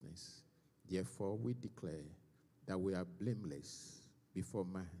Therefore, we declare that we are blameless before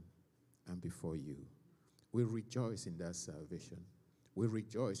man and before you. We rejoice in that salvation. We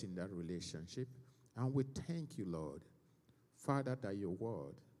rejoice in that relationship. And we thank you, Lord, Father, that your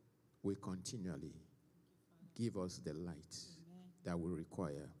word will continually give us the light that we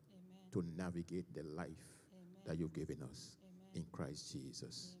require to navigate the life that you've given us in Christ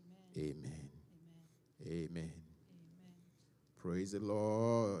Jesus. Amen. Amen. Praise the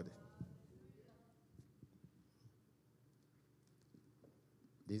Lord.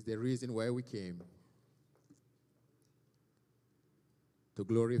 This is the reason why we came, to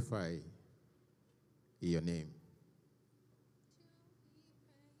glorify your name.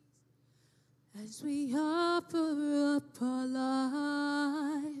 As we offer up our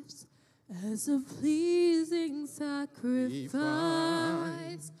lives as a pleasing sacrifice,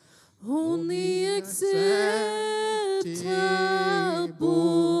 only acceptable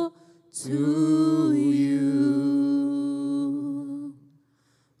to you.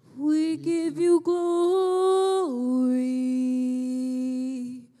 We give you glory.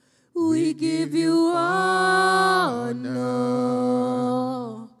 We give you honor.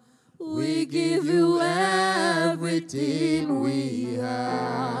 We give you everything we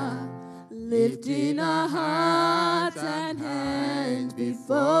have, lifting our hearts and hands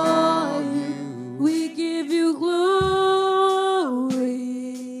before you. We give you glory.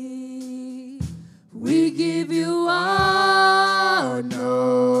 We give you honor.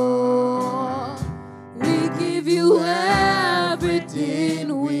 We give you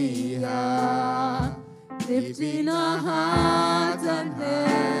everything we have, lifting our hearts and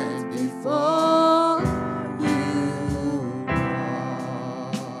hands before you.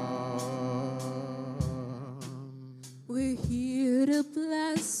 We're here to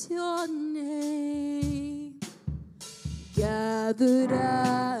bless your name, gathered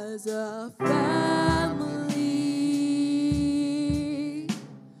as a family,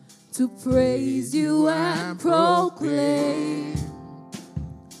 to praise you and proclaim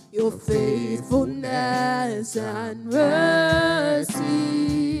your faithfulness and mercy.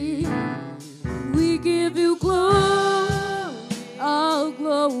 We give you glory, all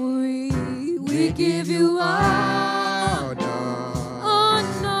glory. We give you honor.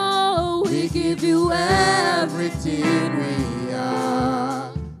 We give you everything we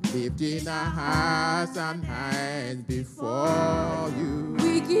are, lifting our hearts and hands before you.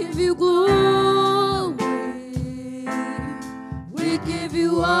 We give you glory. We give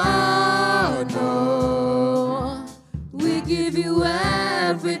you honor. We give you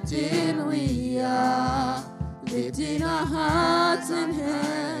everything we are, lifting our hearts and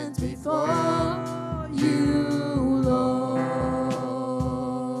hands before you, Lord.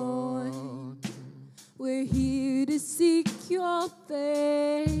 We're here to seek your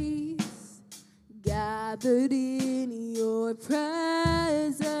face, gathered in your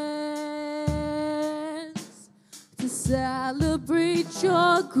presence, to celebrate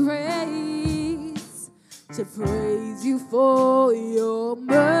your grace, to praise you for your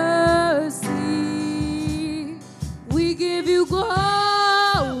mercy. We give you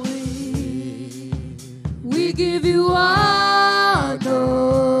glory. We give you honor.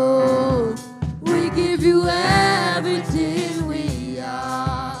 We give you everything we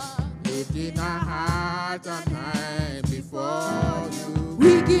are, lifting our hearts and hands before you.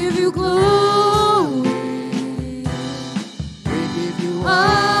 We give you glory. We give you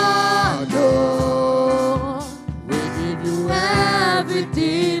honor. We give you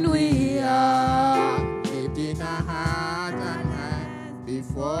everything we are, lifting our hearts and hands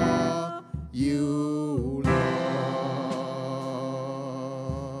before you, Lord.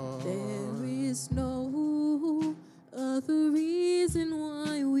 There is no other reason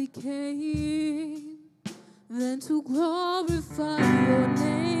why we came than to glorify your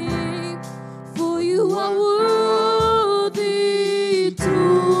name, for you are worthy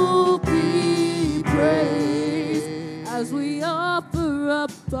to be praised. As we offer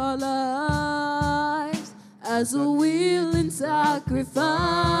up our lives as a willing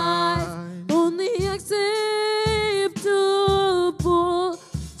sacrifice, only acceptable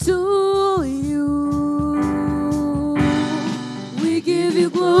to you. We give you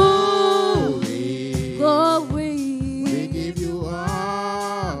glory, glory. We give you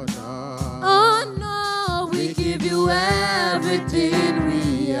honor. We give you everything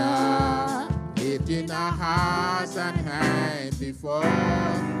we are, lifting our hearts and hands before.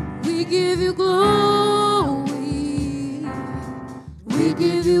 We give you glory. We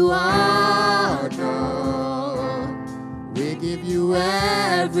give you honor. We give you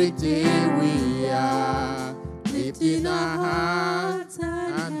everything we are, lifting our hearts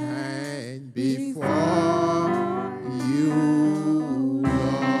and hands before you, Lord.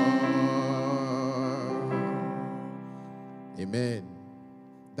 Amen.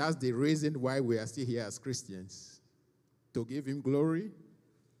 That's the reason why we are still here as Christians. To give him glory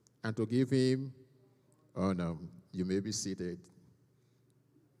and to give him honor. You may be seated.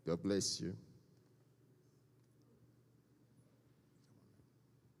 God bless you.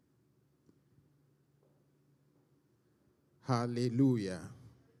 Hallelujah.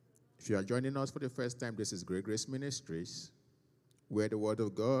 If you are joining us for the first time, this is Great Grace Ministries, where the Word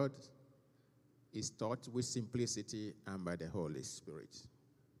of God is taught with simplicity and by the Holy Spirit.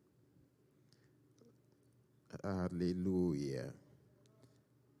 Hallelujah.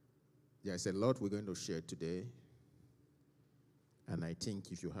 There's a lot we're going to share today. And I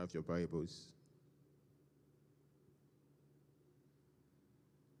think if you have your Bibles,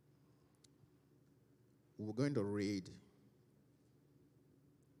 we're going to read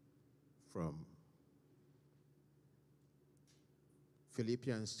from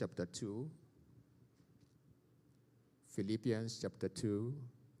Philippians chapter 2. Philippians chapter 2,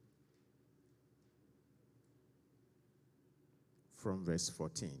 from verse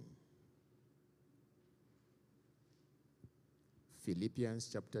 14. Philippians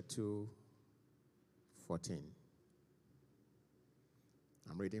chapter 2, 14.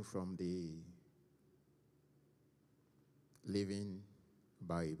 I'm reading from the Living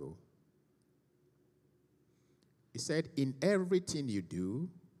Bible. He said, in everything you do,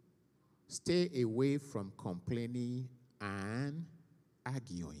 stay away from complaining and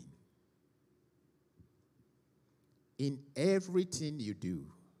arguing. In everything you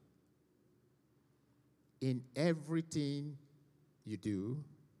do,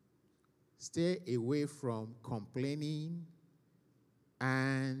 stay away from complaining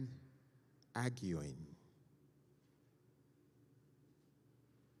and arguing.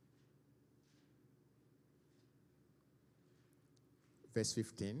 Verse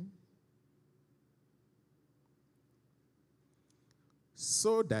 15.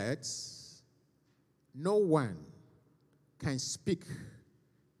 So that no one can speak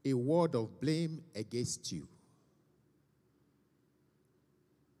a word of blame against you.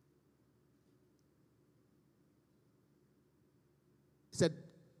 He said,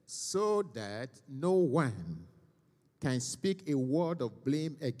 so that no one can speak a word of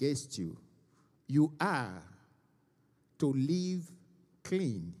blame against you. You are to live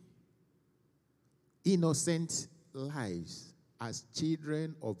clean, innocent lives as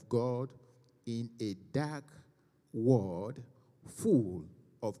children of God in a dark world full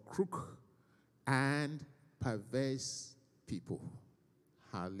of crooked and perverse people.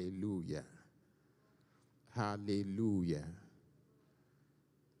 Hallelujah. Hallelujah.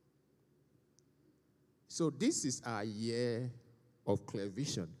 So this is our year of clear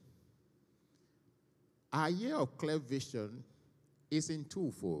vision. Our year of clear vision is in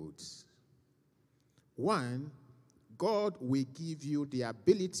two folds. One, God will give you the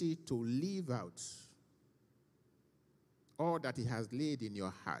ability to live out all that he has laid in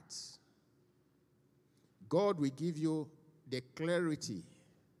your heart. God will give you the clarity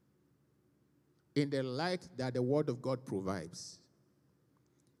in the light that the Word of God provides.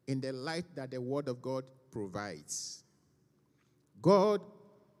 In the light that the Word of God provides. God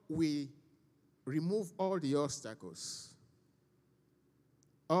will remove all the obstacles,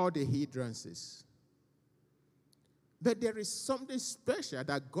 all the hindrances. But there is something special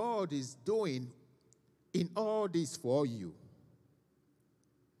that God is doing in all this for you.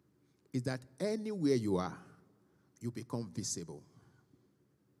 Is that anywhere you are, you become visible.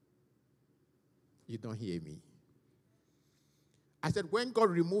 You don't hear me. I said, when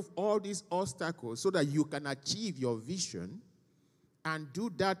God removed all these obstacles so that you can achieve your vision and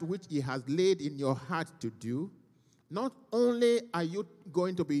do that which he has laid in your heart to do, not only are you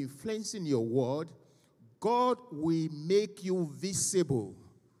going to be influencing your world, God will make you visible.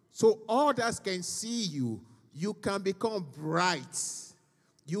 So others can see you. You can become bright.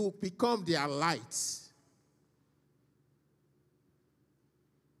 You become their light.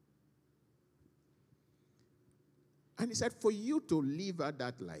 And he said, for you to live out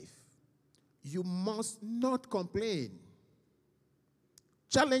that life, you must not complain.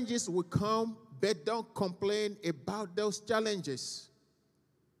 Challenges will come, but don't complain about those challenges.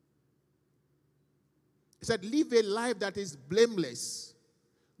 He said, live a life that is blameless,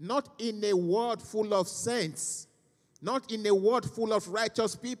 not in a world full of saints, not in a world full of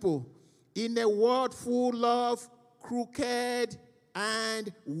righteous people, in a world full of crooked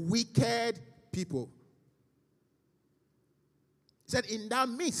and wicked people. He said, in that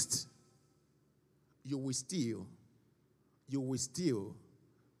midst, you will still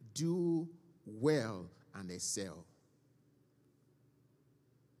do well and excel.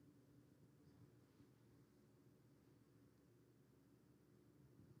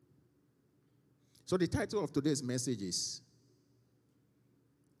 So the title of today's message is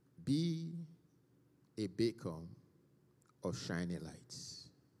Be a Beacon of Shining Lights.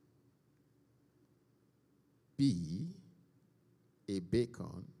 Be a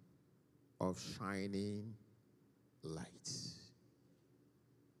beacon of shining lights.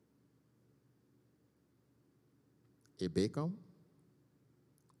 A beacon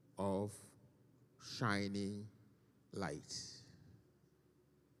of shining lights.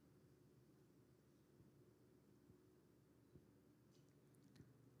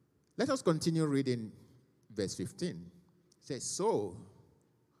 Let us continue reading verse 15. It says, so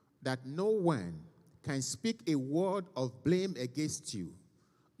that no one can speak a word of blame against you,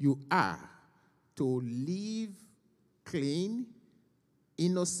 you are to live clean,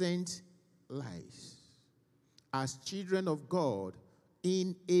 innocent lives as children of God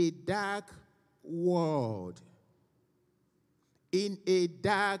in a dark world. In a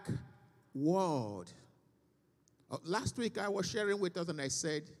dark world. Last week I was sharing with us and I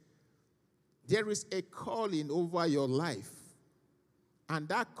said, there is a calling over your life. And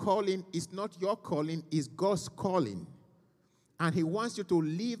that calling is not your calling, it's God's calling. And he wants you to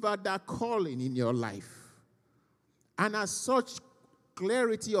live out that calling in your life. And as such,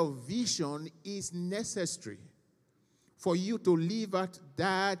 clarity of vision is necessary for you to live out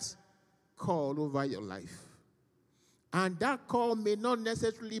that call over your life. And that call may not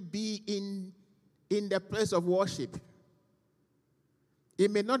necessarily be in the place of worship.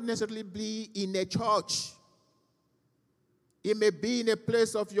 It may not necessarily be in a church. It may be in a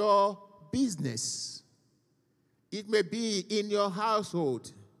place of your business. It may be in your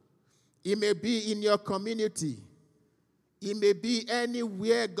household. It may be in your community. It may be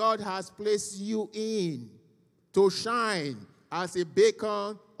anywhere God has placed you in to shine as a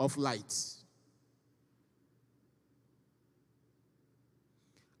beacon of light.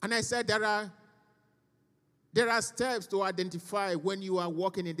 And I said there are steps to identify when you are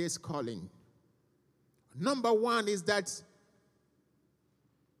walking in this calling. Number one is that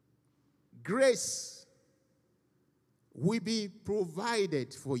grace will be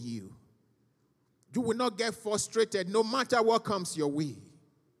provided for you. You will not get frustrated no matter what comes your way.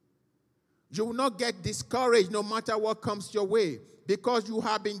 You will not get discouraged no matter what comes your way, because you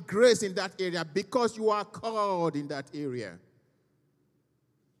have been graced in that area, because you are called in that area.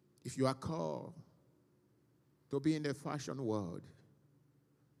 If you are called to be in the fashion world,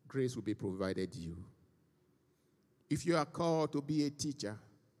 grace will be provided you. If you are called to be a teacher,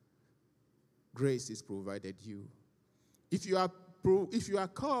 grace is provided you. If you are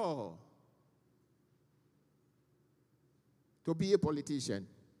called to be a politician,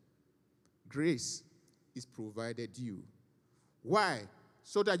 grace is provided you. Why?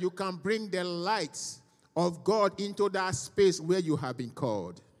 So that you can bring the light of God into that space where you have been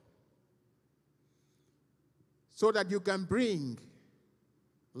called. So that you can bring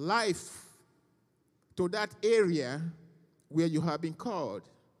life to that area where you have been called.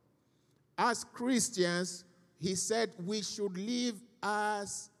 As Christians, he said we should live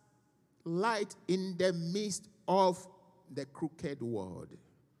as light in the midst of the crooked world.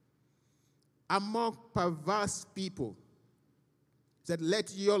 Among perverse people, he said,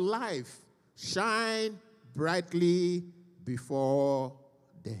 let your life shine brightly before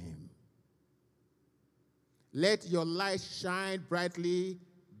them. Let your light shine brightly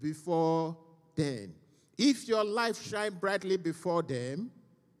before them. If your life shines brightly before them,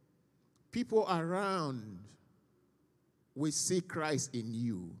 people around will see Christ in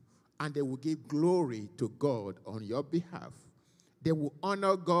you, and they will give glory to God on your behalf. They will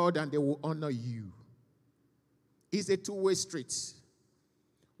honor God and they will honor you. It's a two-way street.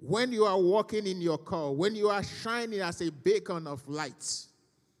 When you are walking in your call, when you are shining as a beacon of light,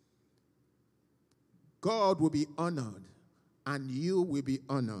 God will be honored and you will be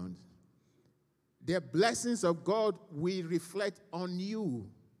honored. The blessings of God will reflect on you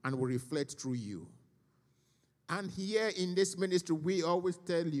and will reflect through you. And here in this ministry, we always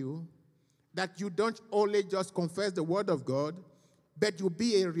tell you that you don't only just confess the word of God, but you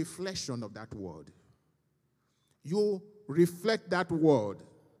be a reflection of that word. You reflect that word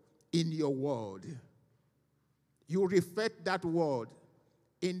in your word. You reflect that word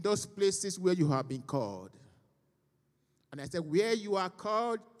in those places where you have been called. And I said, where you are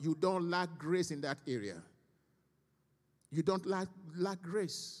called, you don't lack grace in that area. You don't lack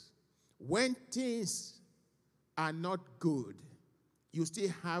grace. When things are not good, you still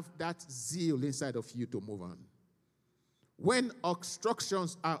have that zeal inside of you to move on. When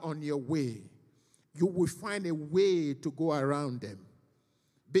obstructions are on your way, you will find a way to go around them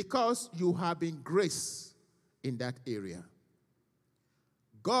because you have been graced in that area.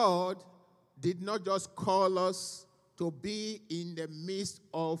 God did not just call us to be in the midst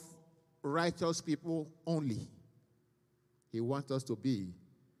of righteous people only. He wants us to be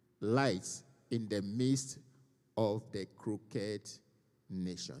lights in the midst of the crooked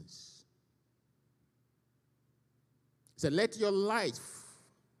nations. So let your life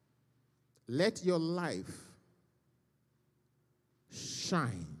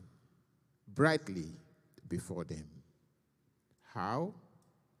shine brightly before them. How?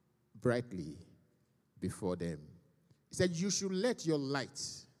 Brightly before them. He said, you should let your light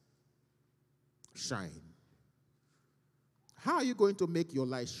shine. How are you going to make your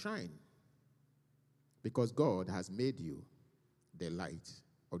light shine? Because God has made you the light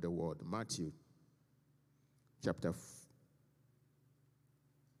of the world. Matthew chapter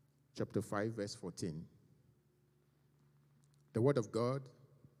 5, verse 14. The word of God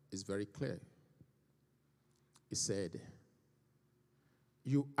is very clear. It said,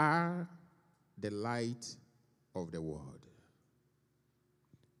 you are the light of the world.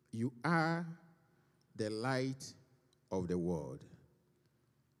 You are the light of the world.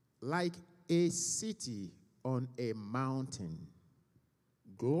 Like a city on a mountain,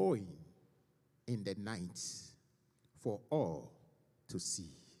 glowing in the night for all to see.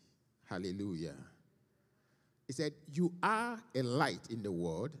 Hallelujah. He said, you are a light in the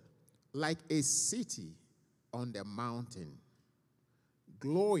world, like a city on the mountain,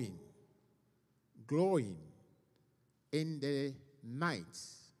 glowing in the night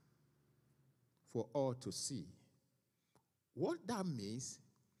for all to see. What that means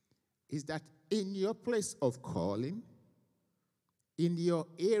is that in your place of calling, in your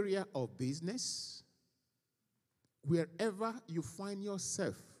area of business, wherever you find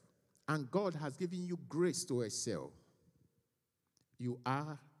yourself, and God has given you grace to excel, you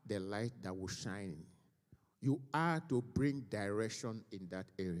are the light that will shine. You are to bring direction in that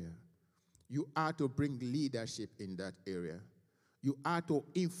area. You are to bring leadership in that area. You are to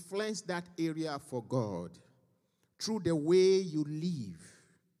influence that area for God through the way you live.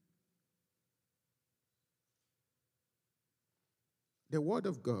 The Word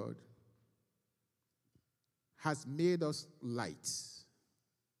of God has made us lights.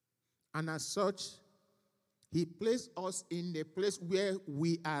 And as such, He placed us in a place where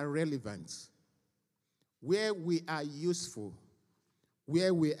we are relevant, where we are useful,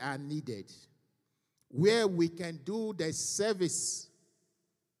 where we are needed, where we can do the service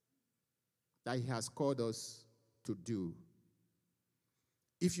that He has called us to do.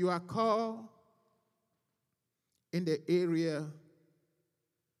 If you are called in the area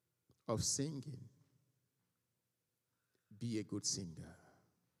of singing, be a good singer.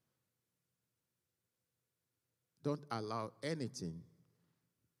 Don't allow anything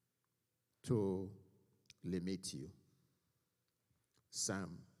to limit you.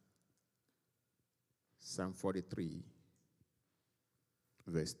 Psalm 43,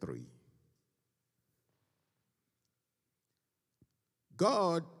 verse 3.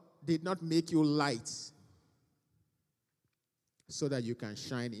 God did not make you light so that you can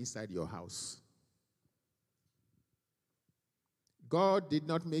shine inside your house. God did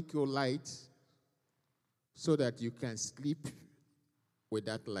not make you light so that you can sleep with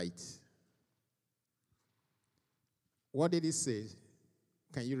that light. What did He say?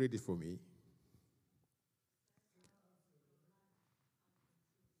 Can you read it for me?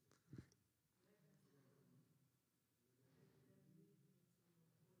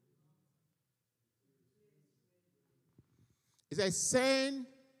 It says, send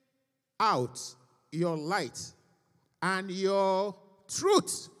out your light and your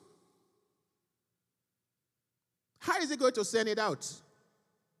truth. How is He going to send it out?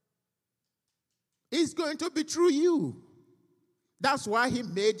 It's going to be through you. That's why He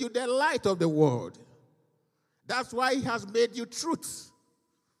made you the light of the world. That's why He has made you truth.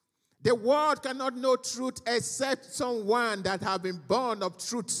 The world cannot know truth except someone that has been born of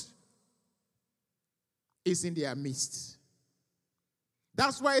truth is in their midst.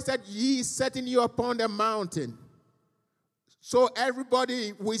 That's why He said, He is setting you upon the mountain. So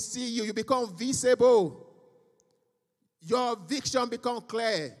everybody will see you. You become visible. Your vision becomes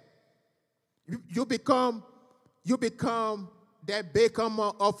clear. You become the beacon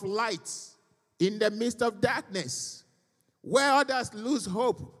of light in the midst of darkness. Where others lose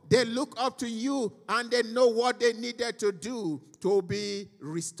hope, they look up to you and they know what they needed to do to be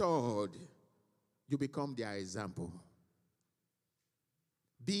restored. You become their example.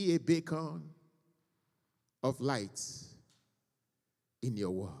 Be a beacon of light in your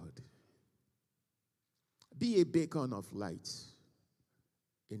world. Be a beacon of light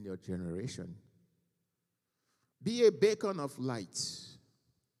in your generation. Be a beacon of light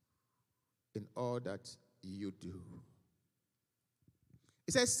in all that you do.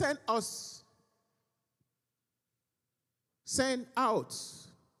 He says, send out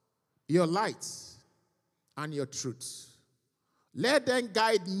your light and your truth. Let them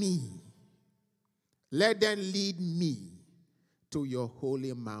guide me. Let them lead me to your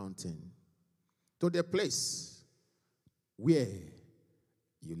holy mountain, to the place where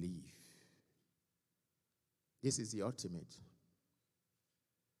you live. This is the ultimate.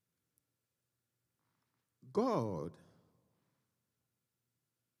 God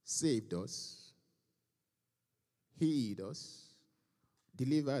saved us, healed us,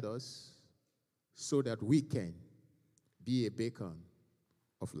 delivered us, so that we can be a beacon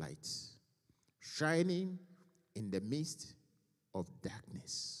of light, shining in the midst of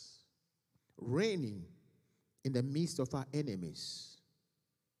darkness, reigning in the midst of our enemies.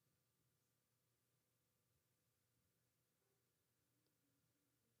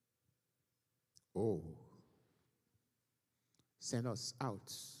 Oh, send us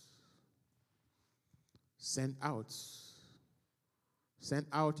out. Send out. Send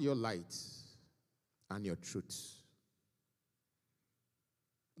out your light and your truth.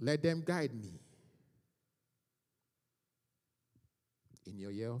 Let them guide me in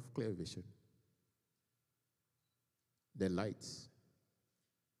your year of clear vision. The light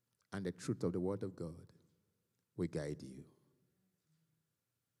and the truth of the Word of God will guide you.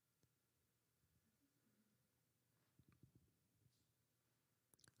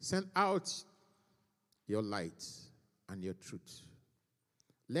 Send out your light and your truth.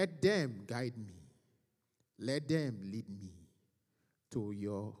 Let them guide me. Let them lead me to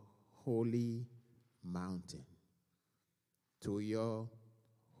your holy mountain. To your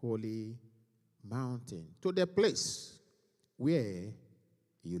holy mountain. To the place where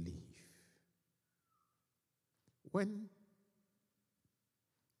you live. When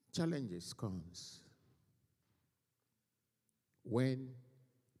challenges comes, when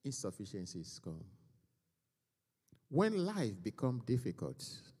insufficiencies come, when life becomes difficult,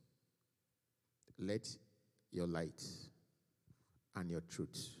 let your light and your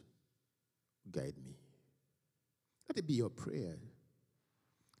truth guide me. Let it be your prayer.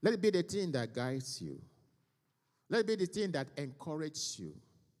 Let it be the thing that guides you. Let it be the thing that encourages you.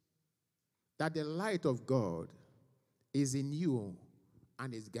 That the light of God is in you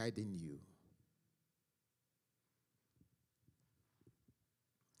and is guiding you.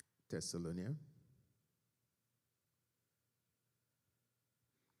 Thessalonians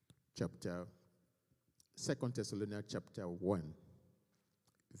chapter 2 Thessalonians chapter 1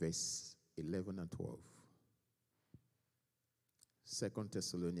 verse 11 and 12. 2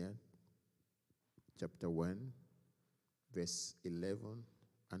 Thessalonians chapter 1 verse 11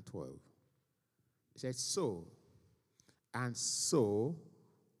 and 12. It says, so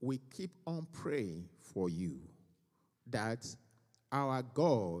we keep on praying for you, that our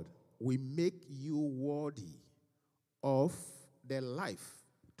God will make you worthy of the life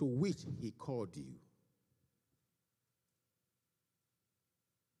to which he called you.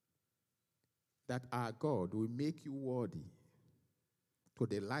 That our God will make you worthy to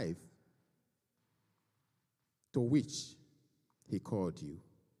the life to which he called you.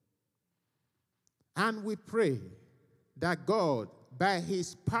 And we pray that God, by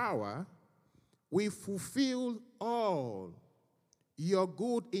his power, will fulfill all your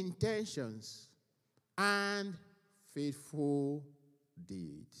good intentions and faithful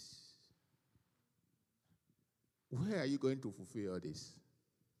deeds. Where are you going to fulfill all this?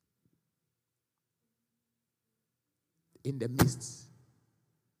 In the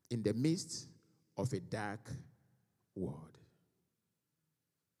midst of a dark world.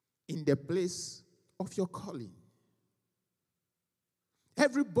 In the place of your calling.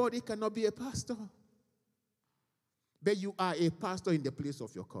 Everybody cannot be a pastor. But you are a pastor in the place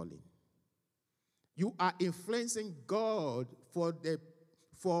of your calling. You are influencing God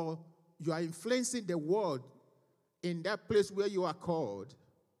you are influencing the world in that place where you are called.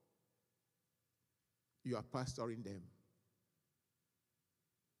 You are pastoring them.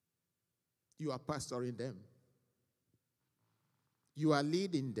 You are pastoring them. You are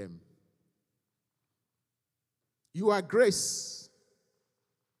leading them. You are grace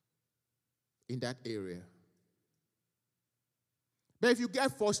in that area. But if you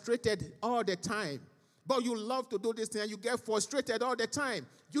get frustrated all the time, but you love to do this thing and you get frustrated all the time,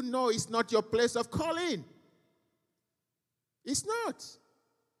 you know it's not your place of calling. It's not.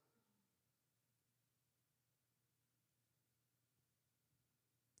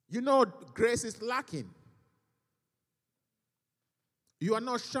 You know grace is lacking. You are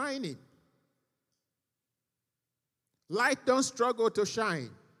not shining. Light don't struggle to shine.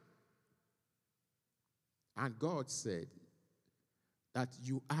 And God said that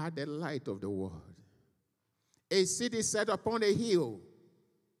you are the light of the world. A city set upon a hill.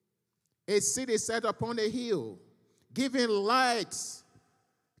 A city set upon a hill, giving light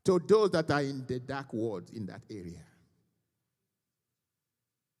to those that are in the dark world in that area.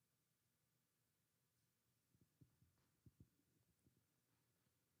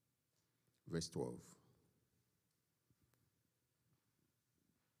 Verse 12.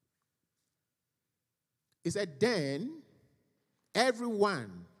 He said, then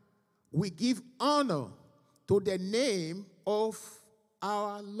everyone will give honor to the name of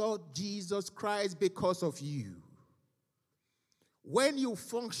our Lord Jesus Christ because of you. When you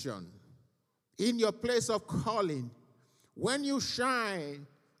function in your place of calling, when you shine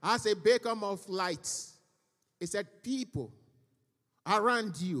as a beacon of light, it said people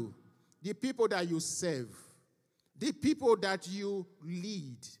around you, the people that you serve, the people that you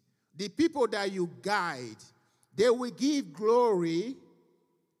lead, the people that you guide, they will give glory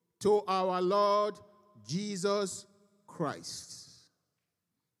to our Lord Jesus Christ.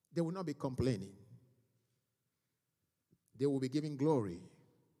 They will not be complaining. They will be giving glory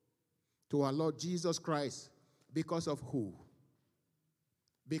to our Lord Jesus Christ because of who?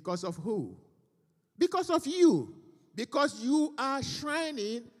 Because of who? Because of you. Because you are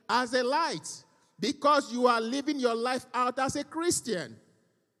shining as a light. Because you are living your life out as a Christian.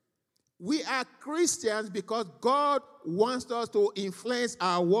 We are Christians because God wants us to influence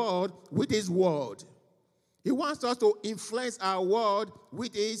our world with His word. He wants us to influence our world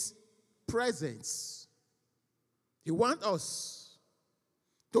with His presence. He wants us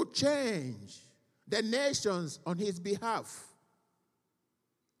to change the nations on His behalf.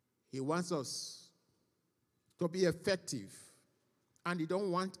 He wants us to be effective, and He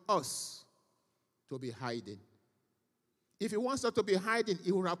don't want us to be hiding. If He wants us to be hiding,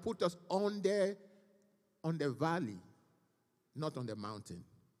 He will have put us on the valley, not on the mountain.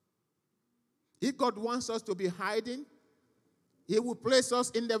 If God wants us to be hiding, He will place us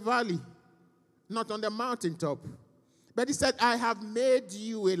in the valley, not on the mountaintop. But He said, I have made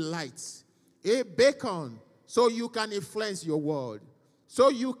you a light, a beacon, so you can influence your world, so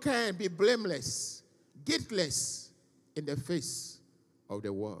you can be blameless, guiltless in the face of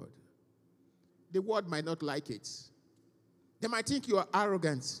the world. The world might not like it. They might think you are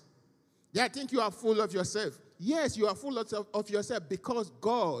arrogant. They might think you are full of yourself. Yes, you are full of yourself because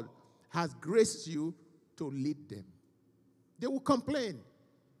God has graced you to lead them. They will complain.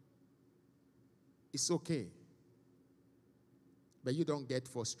 It's okay. But you don't get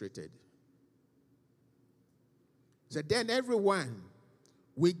frustrated. So then everyone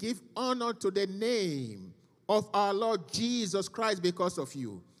will give honor to the name of our Lord Jesus Christ because of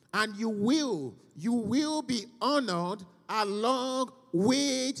you. And you will be honored along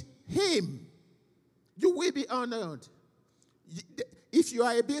with Him. You will be honored. If you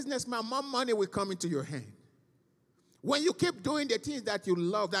are a businessman, more money will come into your hand. When you keep doing the things that you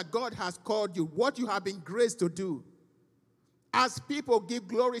love, that God has called you, what you have been graced to do, as people give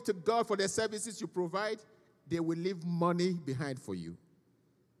glory to God for the services you provide, they will leave money behind for you.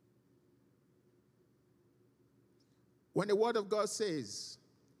 When the Word of God says,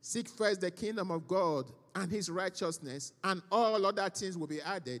 seek first the kingdom of God and His righteousness, and all other things will be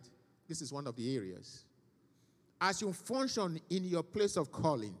added, this is one of the areas. As you function in your place of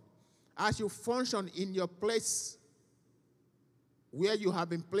calling, as you function in your place where you have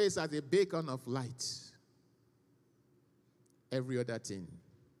been placed as a beacon of light, every other thing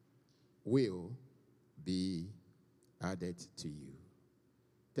will be added to you.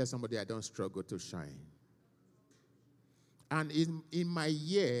 Tell somebody, I don't struggle to shine. And in my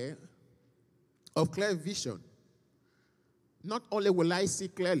year of clear vision, not only will I see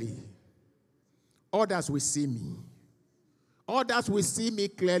clearly, others will see me. Others will see me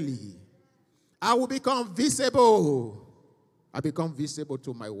clearly. I will become visible. I become visible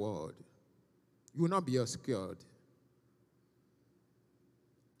to my world. You will not be obscured.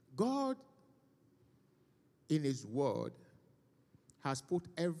 God, in His word, has put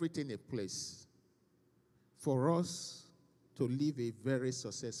everything in place for us to live a very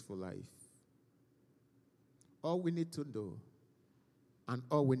successful life. All we need to know and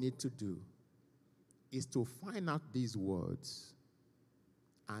all we need to do is to find out these words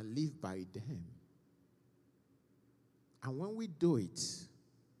and live by them. And when we do it,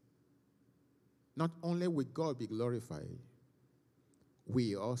 not only will God be glorified,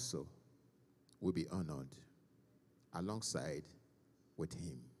 we also will be honored alongside with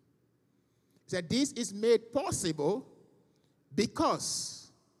Him. He said, this is made possible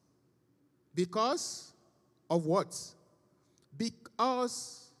Because of what?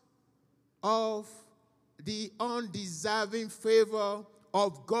 Because of the undeserving favor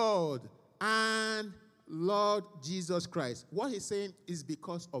of God and Lord Jesus Christ. What he's saying is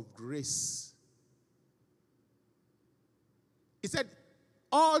because of grace. He said,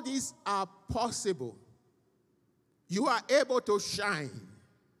 all these are possible. You are able to shine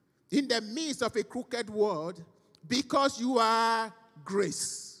in the midst of a crooked world because you are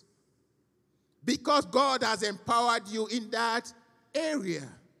grace. Because God has empowered you in that area.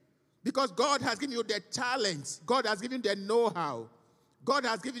 Because God has given you the talents. God has given you the know-how. God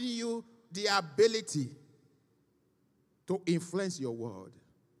has given you the ability to influence your world.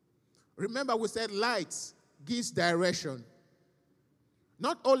 Remember, we said light gives direction.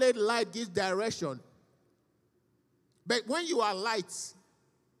 Not only light gives direction, but when you are light,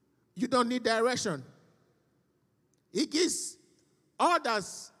 you don't need direction. It gives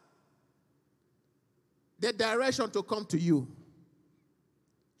others the direction to come to you.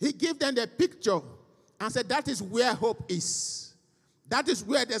 He gave them the picture and said, that is where hope is. That is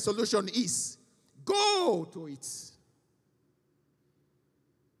where the solution is. Go to it.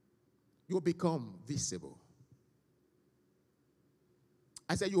 You'll become visible.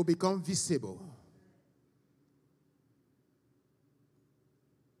 I said, you'll become visible.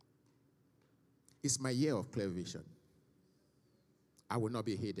 It's my year of clear vision. I will not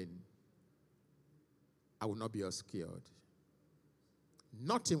be hidden. I will not be obscured.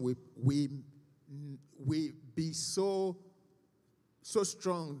 Nothing will be so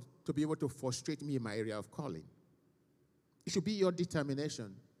strong to be able to frustrate me in my area of calling. It should be your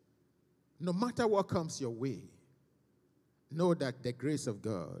determination. No matter what comes your way, know that the grace of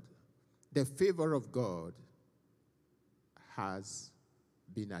God, the favor of God has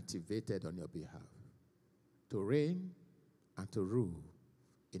been activated on your behalf to reign and to rule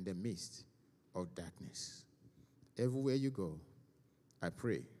in the midst of darkness. Everywhere you go, I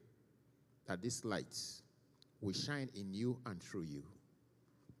pray that this light will shine in you and through you,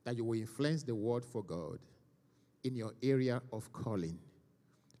 that you will influence the world for God in your area of calling.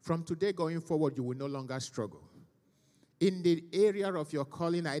 From today going forward, you will no longer struggle. In the area of your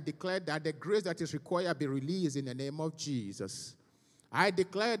calling, I declare that the grace that is required be released in the name of Jesus. I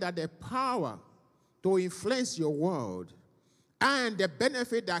declare that the power to influence your world and the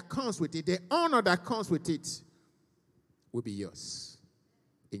benefit that comes with it, the honor that comes with it, will be yours.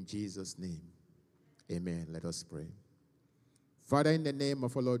 In Jesus' name, amen. Let us pray. Father, in the name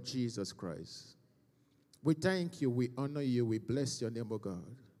of our Lord Jesus Christ, we thank you, we honor you, we bless your name, O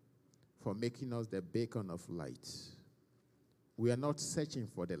God, for making us the beacon of light. We are not searching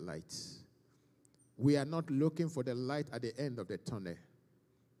for the light. We are not looking for the light at the end of the tunnel,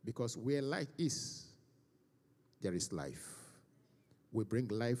 because where light is, there is life. We bring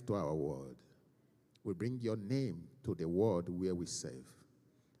life to our world. We bring your name to the world where we serve.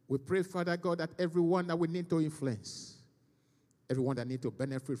 We pray, Father God, that everyone that we need to influence, everyone that need to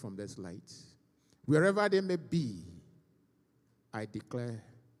benefit from this light, wherever they may be, I declare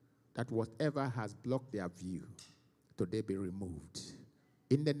that whatever has blocked their view, today be removed.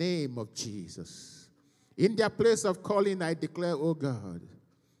 In the name of Jesus. In their place of calling, I declare, oh God,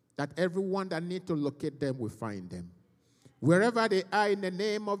 that everyone that need to locate them will find them. Wherever they are, in the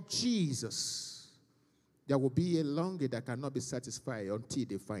name of Jesus, there will be a longing that cannot be satisfied until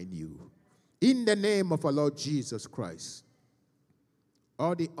they find you. In the name of our Lord Jesus Christ,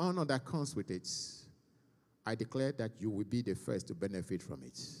 all the honor that comes with it, I declare that you will be the first to benefit from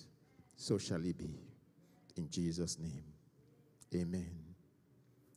it. So shall it be. In Jesus' name, amen.